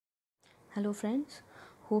Hello friends,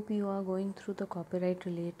 hope you are going through the copyright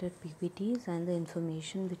related PPTs and the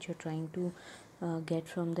information which you're trying to get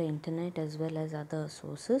from the internet as well as other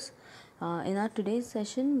sources. In our today's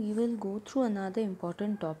session, we will go through another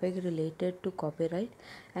important topic related to copyright,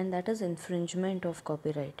 and that is infringement of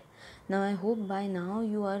copyright. Now I hope by now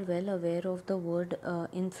you are well aware of the word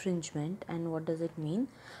infringement and what does it mean,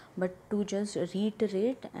 but to just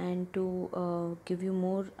reiterate and to give you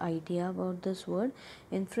more idea about this word,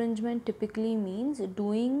 infringement typically means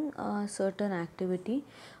doing a certain activity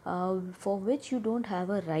for which you don't have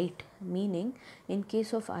a right, meaning in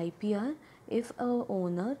case of IPR, if a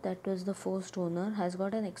owner, that was the first owner, has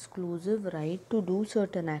got an exclusive right to do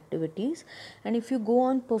certain activities, and if you go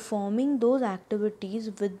on performing those activities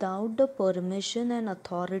without the permission and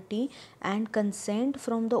authority and consent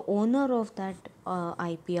from the owner of that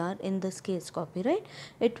IPR, in this case copyright,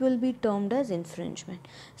 it will be termed as infringement.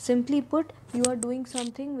 Simply put, you are doing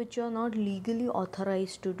something which you are not legally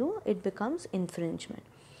authorized to do, it becomes infringement.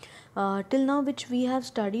 Till now which we have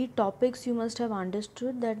studied topics, you must have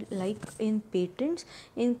understood that like in patents,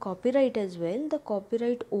 in copyright as well, the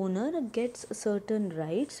copyright owner gets certain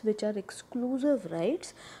rights which are exclusive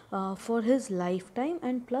rights for his lifetime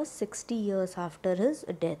and plus 60 years after his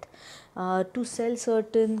death, to sell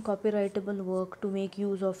certain copyrightable work, to make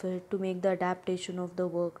use of it, to make the adaptation of the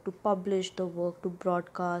work, to publish the work, to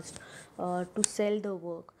broadcast, to sell the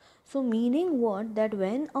work. So meaning what, that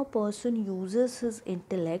when a person uses his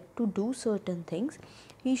intellect to do certain things,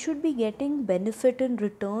 he should be getting benefit in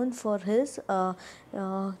return for his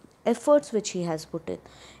efforts which he has put in.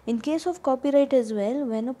 In case of copyright as well,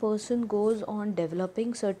 when a person goes on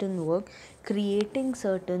developing certain work, creating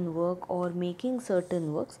certain work or making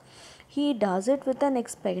certain works, he does it with an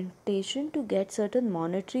expectation to get certain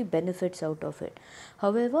monetary benefits out of it.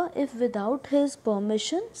 However, if without his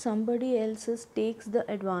permission somebody else takes the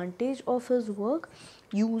advantage of his work,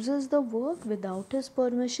 uses the work without his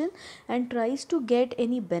permission and tries to get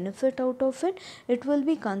any benefit out of it, it will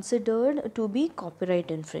be considered to be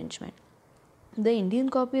copyright infringement. The Indian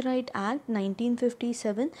Copyright Act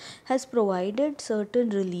 1957 has provided certain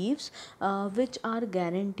reliefs which are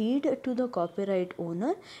guaranteed to the copyright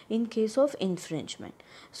owner in case of infringement.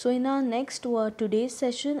 So in our next today's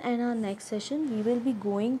session and our next session, we will be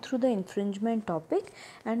going through the infringement topic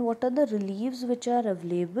and what are the reliefs which are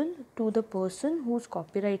available to the person whose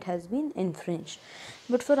copyright has been infringed.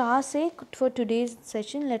 But for our sake, for today's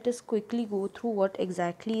session, let us quickly go through what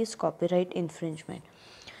exactly is copyright infringement.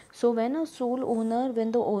 So when a sole owner, when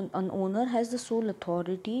an owner has the sole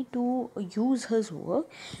authority to use his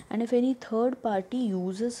work, and if any third party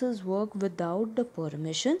uses his work without the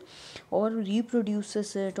permission or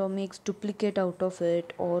reproduces it or makes duplicate out of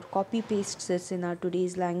it or copy pastes it in our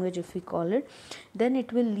today's language if we call it, then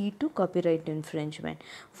it will lead to copyright infringement,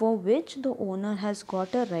 for which the owner has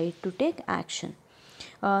got a right to take action.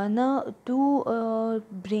 Now, to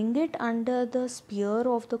bring it under the sphere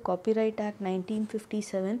of the Copyright Act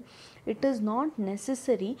 1957, it is not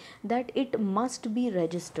necessary that it must be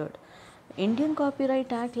registered. Indian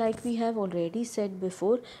Copyright Act, like we have already said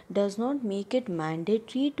before, does not make it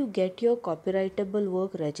mandatory to get your copyrightable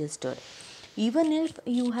work registered. Even if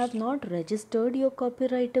you have not registered your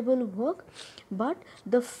copyrightable work, but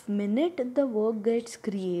the minute the work gets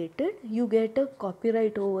created, you get a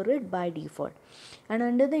copyright over it by default. And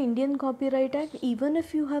under the Indian Copyright Act, even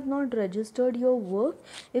if you have not registered your work,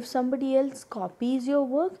 if somebody else copies your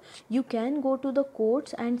work, you can go to the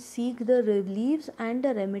courts and seek the reliefs and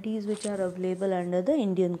the remedies which are available under the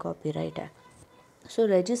Indian Copyright Act. So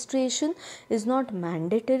registration is not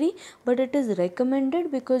mandatory, but it is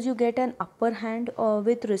recommended because you get an upper hand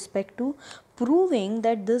with respect to proving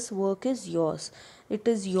that this work is yours. It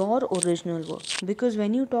is your original work, because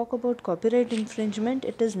when you talk about copyright infringement,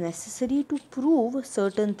 it is necessary to prove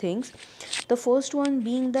certain things. The first one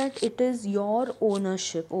being that it is your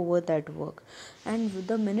ownership over that work, and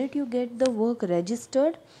the minute you get the work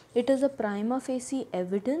registered, it is a prima facie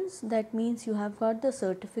evidence. That means you have got the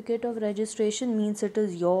certificate of registration, means it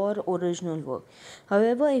is your original work.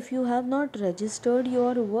 However, if you have not registered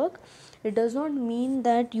your work, it does not mean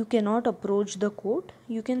that you cannot approach the court.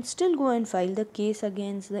 You can still go and file the case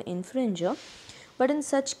against the infringer, but in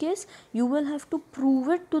such case you will have to prove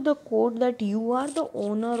it to the court that you are the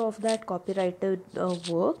owner of that copyrighted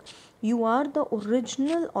work, you are the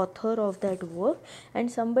original author of that work,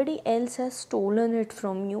 and somebody else has stolen it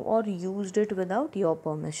from you or used it without your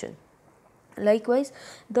permission. Likewise,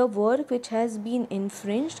 the work which has been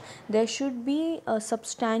infringed, there should be a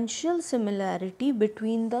substantial similarity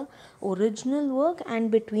between the original work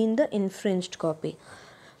and between the infringed copy.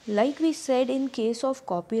 Like we said, in case of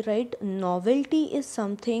copyright, novelty is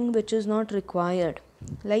something which is not required,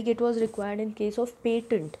 like it was required in case of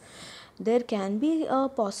patent. There can be a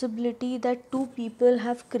possibility that two people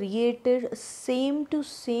have created same to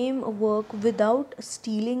same work without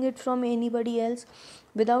stealing it from anybody else,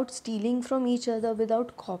 without stealing from each other,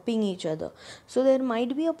 without copying each other. So there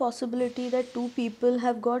might be a possibility that two people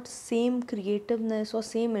have got same creativeness or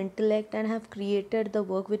same intellect and have created the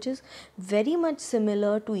work which is very much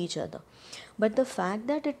similar to each other. But the fact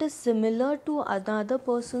that it is similar to another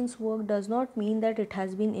person's work does not mean that it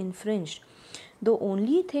has been infringed. The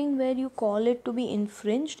only thing where you call it to be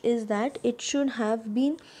infringed is that it should have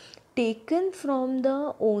been taken from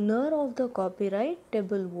the owner of the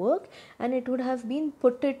copyrightable work and it would have been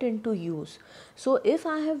put it into use. So if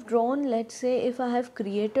I have drawn, let's say if I have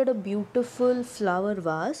created a beautiful flower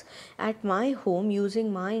vase at my home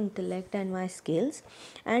using my intellect and my skills,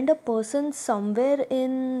 and a person somewhere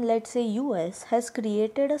in, let's say, US has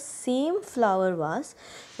created a same flower vase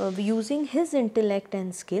using his intellect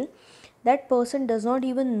and skill, that person does not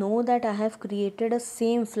even know that I have created a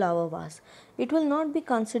same flower vase. It will not be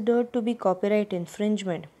considered to be copyright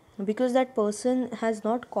infringement, because that person has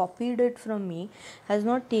not copied it from me, has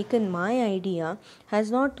not taken my idea,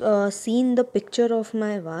 has not seen the picture of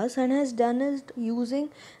my vase and has done it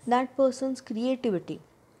using that person's creativity.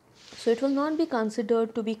 So it will not be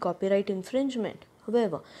considered to be copyright infringement.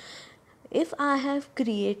 However, if I have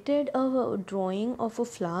created a drawing of a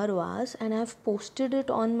flower vase and I have posted it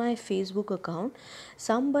on my Facebook account,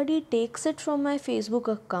 somebody takes it from my Facebook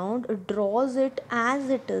account, draws it as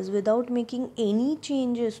it is without making any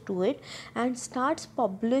changes to it, and starts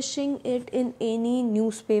publishing it in any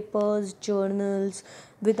newspapers, journals,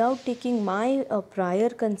 without taking my prior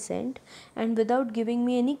consent and without giving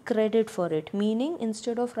me any credit for it. Meaning,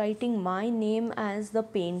 instead of writing my name as the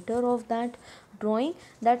painter of that drawing,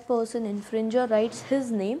 that person infringer writes his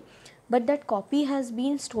name, but that copy has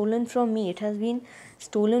been stolen from me. It has been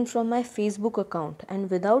stolen from my Facebook account, and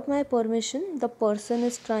without my permission the person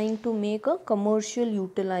is trying to make a commercial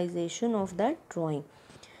utilization of that drawing.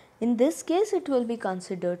 In this case, it will be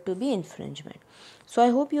considered to be infringement. So I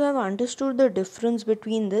hope you have understood the difference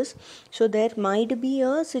between this. So there might be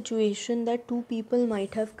a situation that two people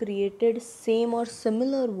might have created same or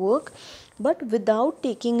similar work but without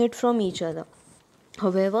taking it from each other.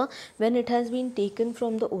 However, when it has been taken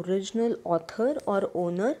from the original author or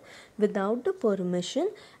owner without the permission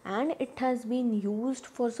and it has been used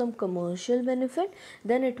for some commercial benefit,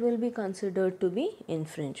 then it will be considered to be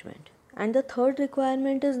infringement. And the third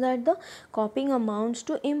requirement is that the copying amounts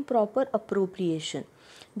to improper appropriation.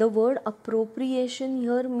 The word appropriation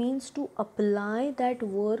here means to apply that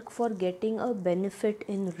work for getting a benefit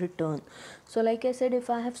in return. So like I said, if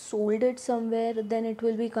I have sold it somewhere, then it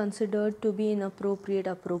will be considered to be inappropriate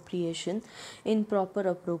appropriation, improper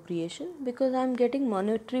appropriation, because I am getting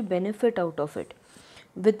monetary benefit out of it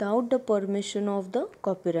without the permission of the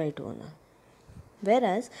copyright owner.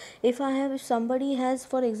 Whereas if somebody has,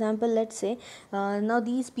 for example, let's say now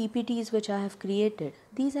these PPTs which I have created,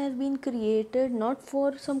 these have been created not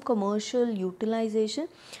for some commercial utilization,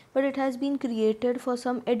 but it has been created for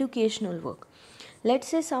some educational work. Let's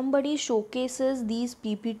say somebody showcases these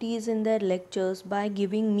PPTs in their lectures by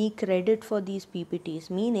giving me credit for these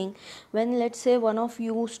PPTs. Meaning, when let's say one of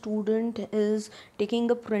you student is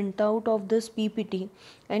taking a printout of this PPT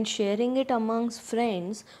and sharing it amongst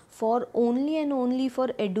friends for only and only for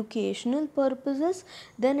educational purposes,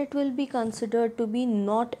 then it will be considered to be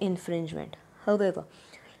not infringement. However,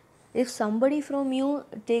 if somebody from you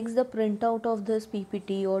takes the printout of this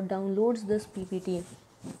PPT or downloads this PPT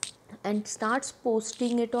and starts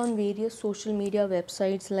posting it on various social media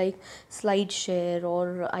websites like SlideShare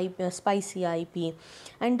or Spicy IP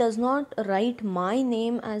and does not write my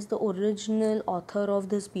name as the original author of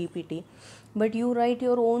this PPT, but you write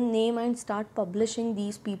your own name and start publishing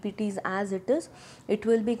these PPTs as it is, it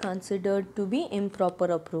will be considered to be improper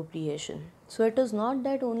appropriation. So it is not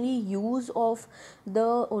that only use of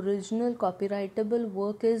the original copyrightable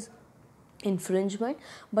work is infringement,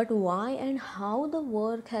 but why and how the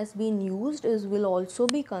work has been used will also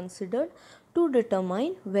be considered to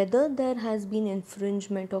determine whether there has been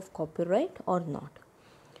infringement of copyright or not.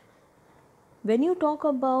 When you talk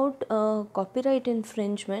about copyright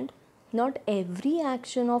infringement, not every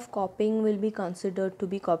action of copying will be considered to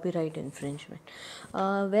be copyright infringement.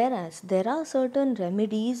 Whereas there are certain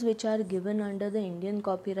remedies which are given under the Indian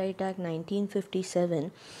Copyright Act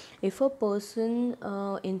 1957. If a person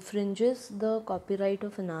infringes the copyright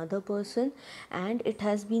of another person and it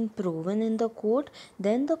has been proven in the court,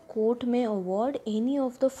 then the court may award any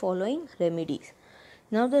of the following remedies.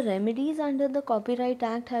 Now the remedies under the Copyright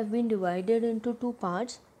Act have been divided into two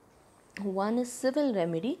parts. One is civil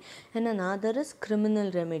remedy and another is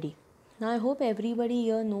criminal remedy. Now I hope everybody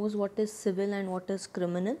here knows what is civil and what is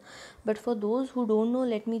criminal, but for those who don't know,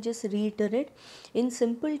 let me just reiterate in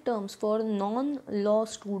simple terms. For non-law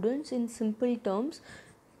students, in simple terms,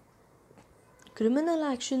 criminal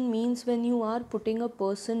action means when you are putting a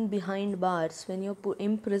person behind bars, when you're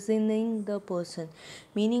imprisoning the person,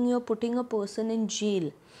 meaning you're putting a person in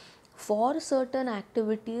jail for certain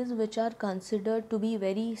activities which are considered to be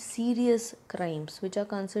very serious crimes, which are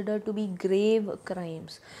considered to be grave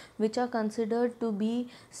crimes, which are considered to be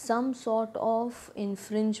some sort of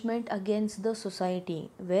infringement against the society,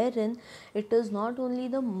 wherein it is not only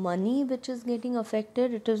the money which is getting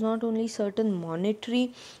affected, it is not only certain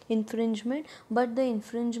monetary infringement, but the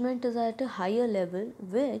infringement is at a higher level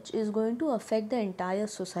which is going to affect the entire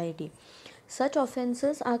society. Such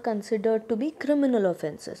offences are considered to be criminal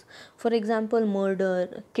offences. For example,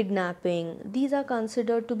 murder, kidnapping, these are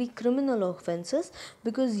considered to be criminal offences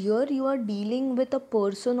because here you are dealing with a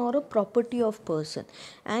person or a property of person,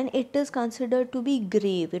 and it is considered to be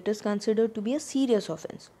grave, it is considered to be a serious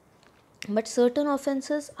offence. But certain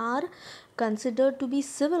offences are considered to be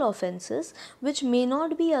civil offences which may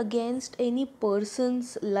not be against any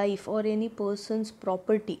person's life or any person's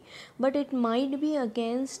property, but it might be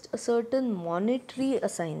against certain monetary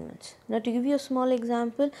assignments. Now to give you a small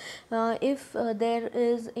example, if there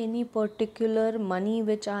is any particular money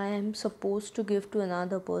which I am supposed to give to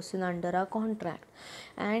another person under a contract,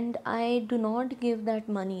 and I do not give that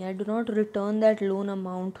money, I do not return that loan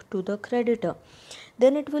amount to the creditor,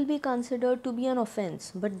 then it will be considered to be an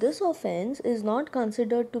offense. But this offense is not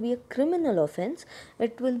considered to be a criminal offense,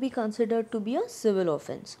 it will be considered to be a civil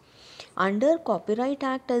offense. Under Copyright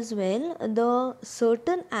Act as well, the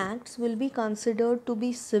certain acts will be considered to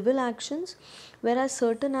be civil actions, whereas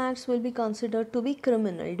certain acts will be considered to be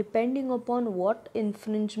criminal depending upon what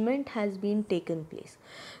infringement has been taken place.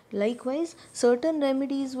 Likewise, certain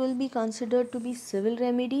remedies will be considered to be civil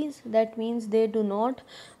remedies. That means they do not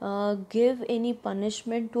give any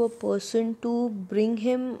punishment to a person to bring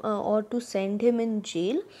him or to send him in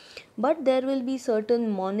jail, but there will be certain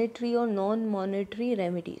monetary or non-monetary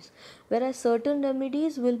remedies. Whereas certain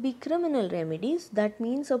remedies will be criminal remedies. That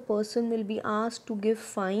means a person will be asked to give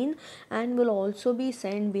fine and will also be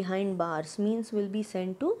sent behind bars, means will be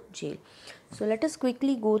sent to jail. So let us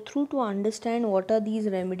quickly go through to understand what are these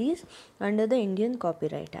remedies under the Indian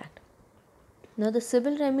Copyright Act. Now the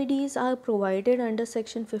civil remedies are provided under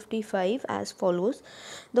section 55 as follows.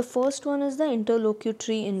 The first one is the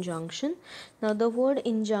interlocutory injunction. Now the word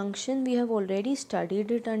injunction, we have already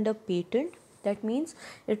studied it under patent. That means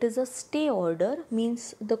it is a stay order,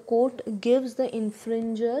 means the court gives the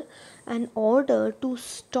infringer an order to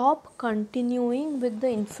stop continuing with the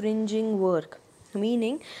infringing work,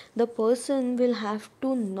 meaning the person will have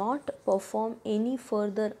to not perform any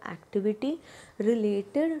further activity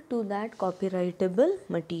related to that copyrightable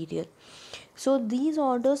material. So these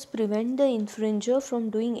orders prevent the infringer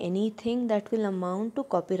from doing anything that will amount to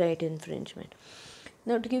copyright infringement.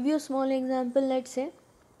 Now to give you a small example, let's say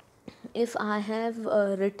if I have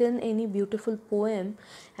written any beautiful poem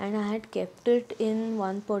and I had kept it in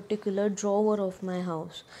one particular drawer of my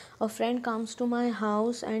house, a friend comes to my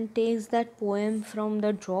house and takes that poem from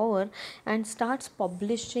the drawer and starts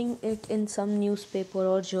publishing it in some newspaper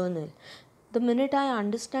or journal. The minute I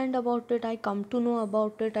understand about it, I come to know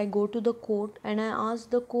about it, I go to the court and I ask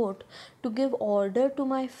the court to give order to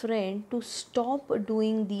my friend to stop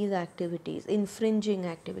doing these activities, infringing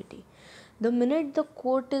activity. The minute the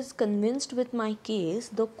court is convinced with my case,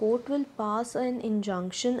 the court will pass an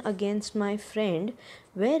injunction against my friend,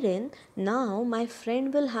 wherein now my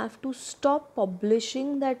friend will have to stop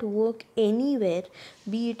publishing that work anywhere,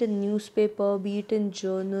 be it in newspaper, be it in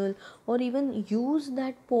journal, or even use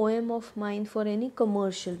that poem of mine for any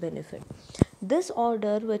commercial benefit. This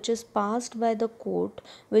order, which is passed by the court,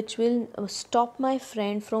 which will stop my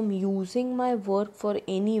friend from using my work for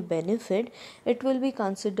any benefit, it will be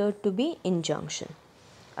considered to be injunction.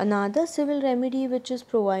 Another civil remedy which is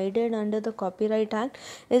provided under the Copyright Act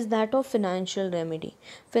is that of financial remedy.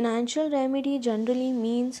 Financial remedy generally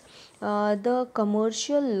means the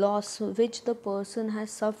commercial loss which the person has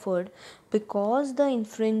suffered because the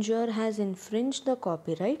infringer has infringed the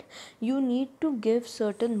copyright. You need to give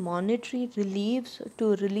certain monetary relief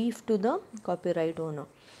to the copyright owner.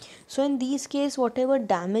 So in these cases, whatever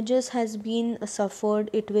damages has been suffered,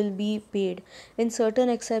 it will be paid. In certain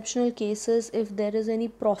exceptional cases, if there is any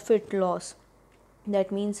profit loss,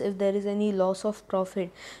 That means if there is any loss of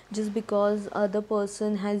profit just because other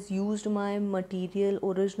person has used my material,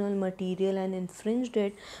 original material, and infringed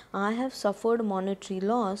it, I have suffered monetary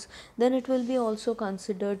loss, then it will be also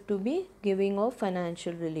considered to be giving of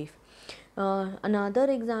financial relief. Another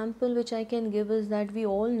example which I can give is that we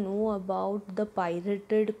all know about the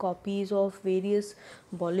pirated copies of various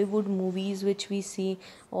Bollywood movies which we see,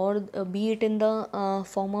 or be it in the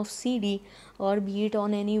form of CD, or be it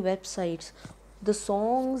on any websites. The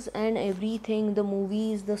songs and everything, the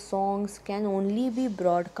movies, the songs can only be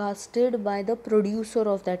broadcasted by the producer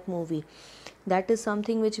of that movie. That is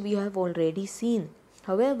something which we have already seen.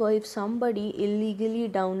 However, if somebody illegally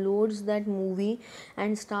downloads that movie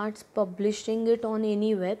and starts publishing it on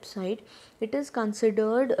any website, it is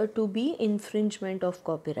considered to be infringement of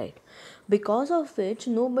copyright, because of which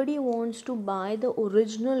nobody wants to buy the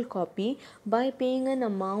original copy by paying an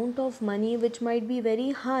amount of money which might be very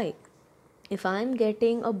high. If I'm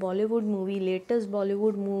getting a Bollywood movie, latest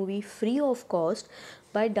Bollywood movie free of cost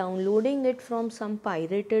by downloading it from some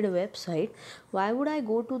pirated website, why would I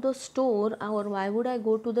go to the store, or why would I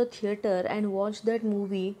go to the theater and watch that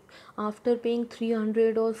movie after paying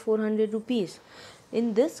 300 or 400 rupees?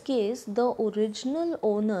 In this case, the original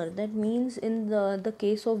owner, that means in the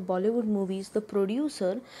case of Bollywood movies, the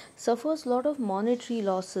producer suffers lot of monetary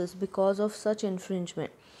losses because of such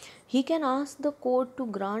infringement. He can ask the court to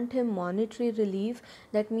grant him monetary relief.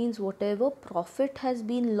 That means whatever profit has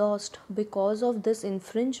been lost because of this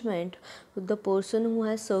infringement, the person who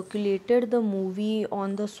has circulated the movie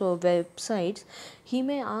on the websites, he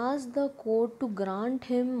may ask the court to grant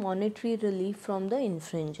him monetary relief from the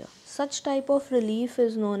infringer. Such type of relief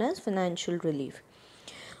is known as financial relief.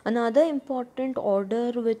 Another important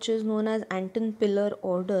order, which is known as Anton Pillar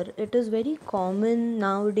order, it is very common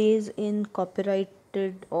nowadays in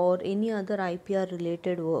copyrighted or any other IPR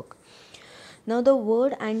related work. Now, the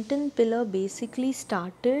word Anton Pillar basically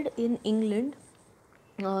started in England.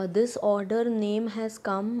 This order name has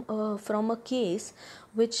come from a case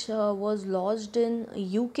which was lodged in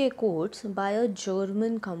UK courts by a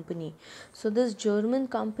German company. So this German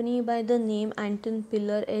company by the name Anton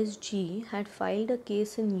Pillar SG had filed a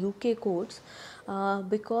case in UK courts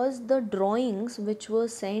because the drawings which were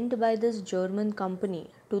sent by this German company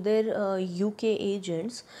to their UK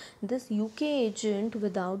agents, this UK agent,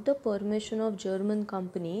 without the permission of German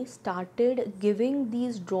company, started giving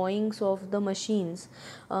these drawings of the machines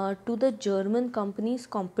to the German company's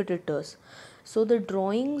competitors. So the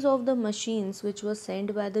drawings of the machines which were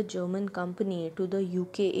sent by the German company to the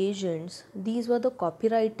UK agents, these were the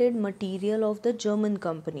copyrighted material of the German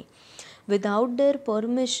company. Without their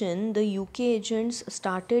permission, the UK agents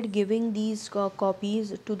started giving these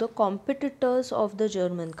copies to the competitors of the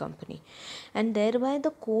German company, and thereby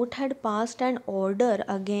the court had passed an order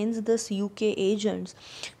against this UK agents,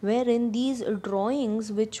 wherein these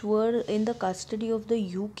drawings which were in the custody of the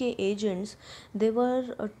UK agents, they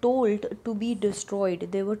were told to be destroyed.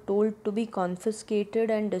 They were told to be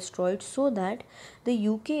confiscated and destroyed so that the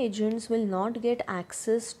UK agents will not get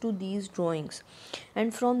access to these drawings.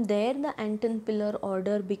 And from there, the Anton Pillar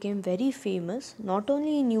order became very famous, not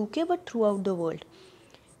only in UK but throughout the world.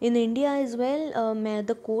 In India as well,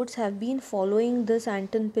 the courts have been following this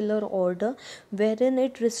Anton Pillar order, wherein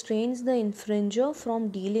it restrains the infringer from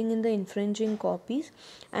dealing in the infringing copies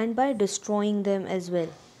and by destroying them as well.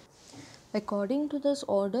 According to this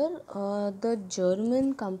order, the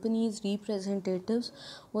German company's representatives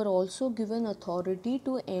were also given authority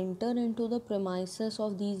to enter into the premises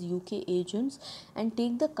of these UK agents and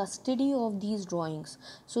take the custody of these drawings.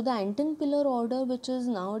 So the Anton Pillar order, which is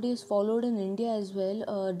nowadays followed in India as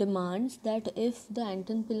well, demands that if the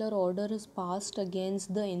Anton Pillar order is passed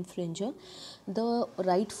against the infringer, the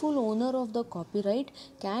rightful owner of the copyright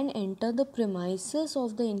can enter the premises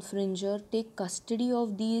of the infringer, take custody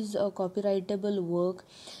of these copyrightable work,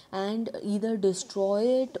 and either destroy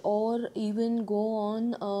it or even go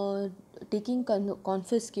on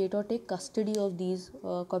confiscate or take custody of these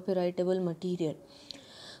copyrightable material.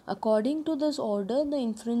 According to this order, the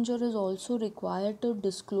infringer is also required to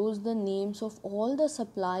disclose the names of all the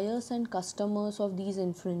suppliers and customers of these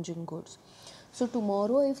infringing goods. So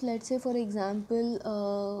tomorrow, if let's say for example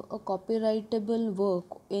a copyrightable work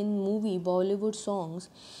in movie Bollywood songs,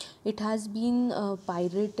 it has been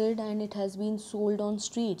pirated and it has been sold on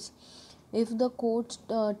streets, if the courts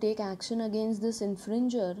take action against this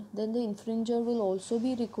infringer, then the infringer will also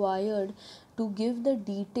be required to give the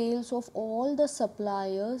details of all the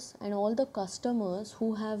suppliers and all the customers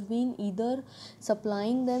who have been either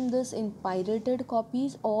supplying them this in pirated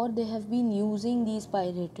copies or they have been using these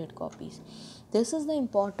pirated copies. This is the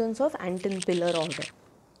importance of Anton Pillar order.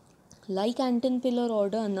 Like Anton-Pillar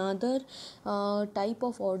order, another type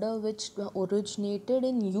of order which originated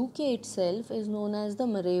in UK itself is known as the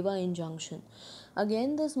Mareva injunction.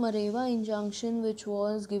 Again, this Mareva injunction, which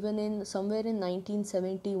was given in somewhere in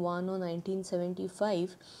 1971 or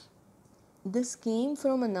 1975, this came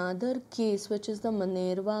from another case, which is the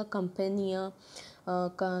Minerva Campania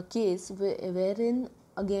case, wherein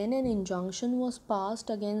again an injunction was passed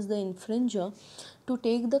against the infringer to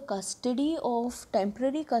take the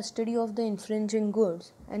temporary custody of the infringing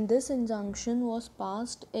goods, and this injunction was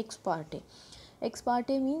passed ex parte. Ex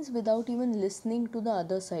parte means without even listening to the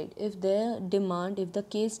other side. If the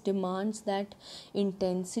case demands that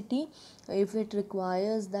intensity, if it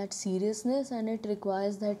requires that seriousness, and it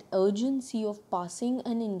requires that urgency of passing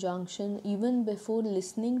an injunction even before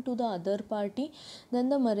listening to the other party, then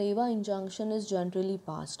the Mareva injunction is generally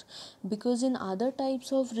passed. Because in other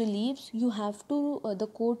types of reliefs, the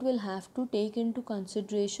court will have to take into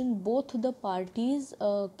consideration both the parties'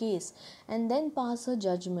 case and then pass a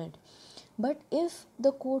judgment. But if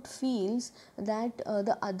the court feels that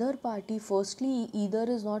the other party firstly either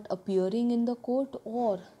is not appearing in the court,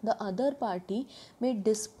 or the other party may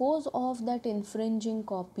dispose of that infringing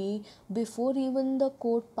copy before even the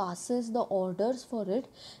court passes the orders for it,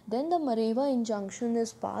 then the Mareva injunction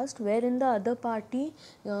is passed, wherein the other party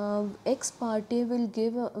ex parte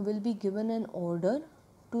will be given an order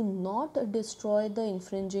to not destroy the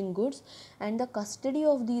infringing goods, and the custody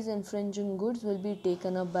of these infringing goods will be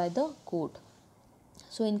taken up by the court.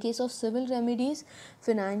 So in case of civil remedies,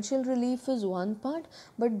 financial relief is one part,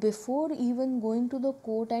 but before even going to the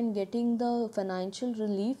court and getting the financial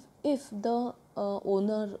relief, if the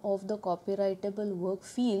owner of the copyrightable work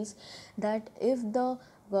feels that if the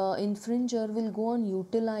infringer will go on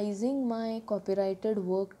utilizing my copyrighted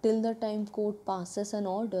work till the time court passes an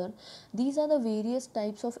order, these are the various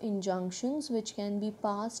types of injunctions which can be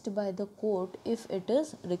passed by the court if it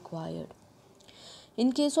is required.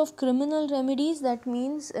 In case of criminal remedies, that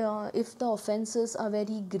means if the offences are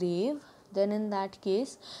very grave, then in that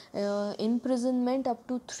case imprisonment up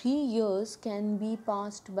to 3 years can be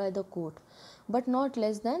passed by the court, but not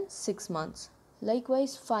less than 6 months.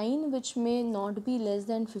 Likewise, fine which may not be less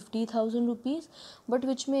than 50,000 rupees, but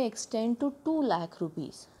which may extend to 2 lakh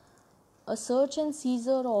rupees. A search and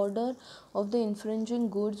seizure order of the infringing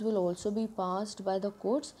goods will also be passed by the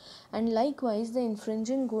courts, and likewise the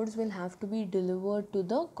infringing goods will have to be delivered to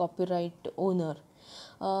the copyright owner.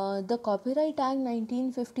 The Copyright Act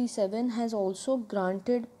 1957 has also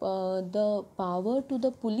granted the power to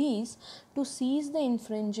the police to seize the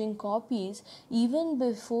infringing copies even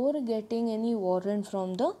before getting any warrant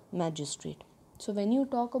from the magistrate. So when you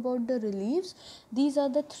talk about the reliefs, these are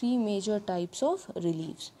the 3 major types of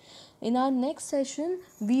reliefs. In our next session,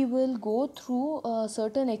 we will go through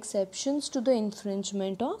certain exceptions to the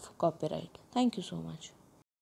infringement of copyright. Thank you so much.